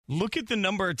look at the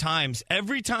number of times.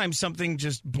 Every time something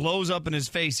just blows up in his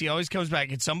face, he always comes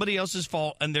back. It's somebody else's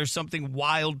fault, and there's something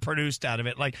wild produced out of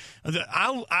it. Like,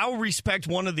 I'll respect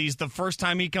one of these the first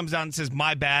time he comes out and says,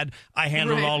 my bad, I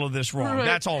handled all of this wrong. Right.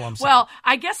 That's all I'm saying. Well,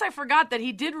 I guess I forgot that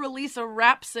he did release a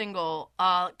rap single,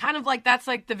 kind of like that's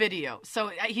like the video.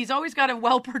 So he's always got it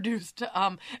well-produced,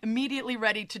 immediately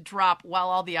ready to drop while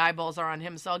all the eyeballs are on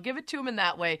him. So I'll give it to him in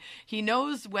that way. He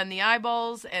knows when the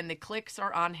eyeballs and the clicks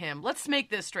are on him. Let's make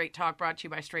this Straight Talk, brought to you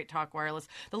by Straight Talk Wireless.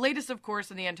 The latest, of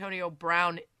course, in the Antonio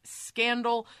Brown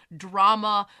scandal,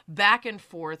 drama, back and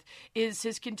forth, is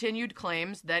his continued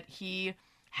claims that he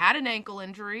had an ankle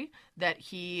injury, that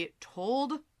he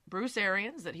told Bruce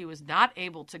Arians that he was not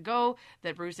able to go,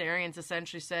 that Bruce Arians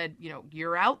essentially said,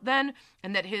 you're out then,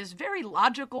 and that his very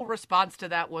logical response to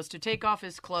that was to take off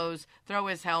his clothes, throw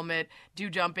his helmet, do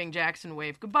jumping jacks, and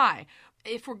wave goodbye.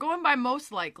 If we're going by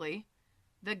most likely,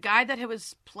 the guy that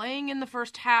was playing in the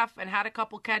first half and had a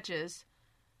couple catches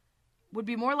would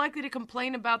be more likely to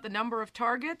complain about the number of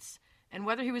targets and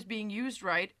whether he was being used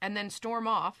right and then storm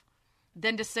off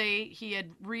than to say he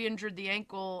had re-injured the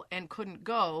ankle and couldn't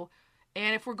go.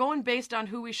 And if we're going based on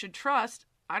who we should trust,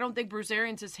 I don't think Bruce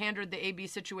Arians has handled the AB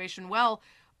situation well,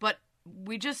 but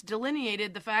we just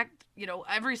delineated the fact,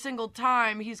 every single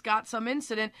time he's got some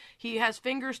incident, he has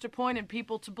fingers to point and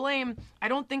people to blame. I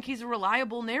don't think he's a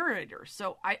reliable narrator.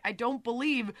 So I don't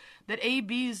believe that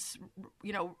AB's,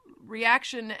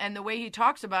 reaction and the way he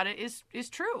talks about it is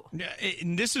true. Yeah,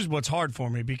 and this is what's hard for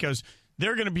me because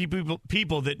there are going to be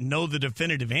people that know the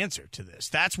definitive answer to this.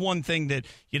 That's one thing that,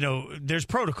 there's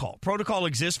protocol. Protocol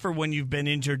exists for when you've been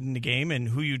injured in the game and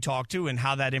who you talk to and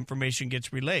how that information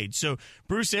gets relayed. So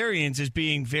Bruce Arians is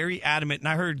being very adamant, and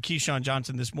I heard Keyshawn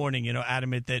Johnson this morning,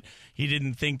 adamant that he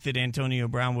didn't think that Antonio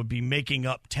Brown would be making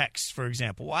up texts, for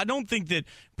example. Well, I don't think that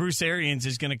Bruce Arians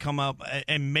is going to come up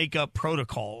and make up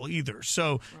protocol either.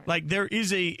 So, there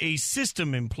is a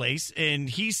system in place, and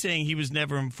he's saying he was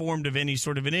never informed of any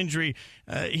sort of an injury.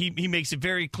 He makes it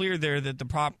very clear there that the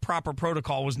proper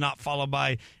protocol was not followed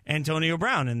by Antonio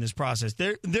Brown in this process.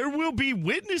 There will be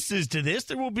witnesses to this.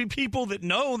 There will be people that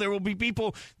know. There will be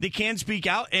people that can speak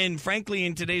out. And frankly,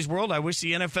 in today's world, I wish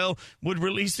the NFL would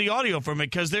release the audio from it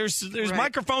because there's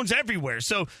microphones everywhere.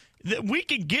 So we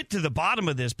could get to the bottom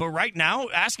of this. But right now,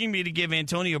 asking me to give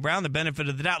Antonio Brown the benefit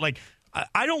of the doubt,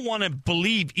 I don't want to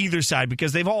believe either side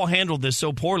because they've all handled this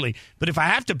so poorly. But if I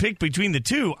have to pick between the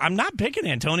two, I'm not picking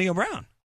Antonio Brown.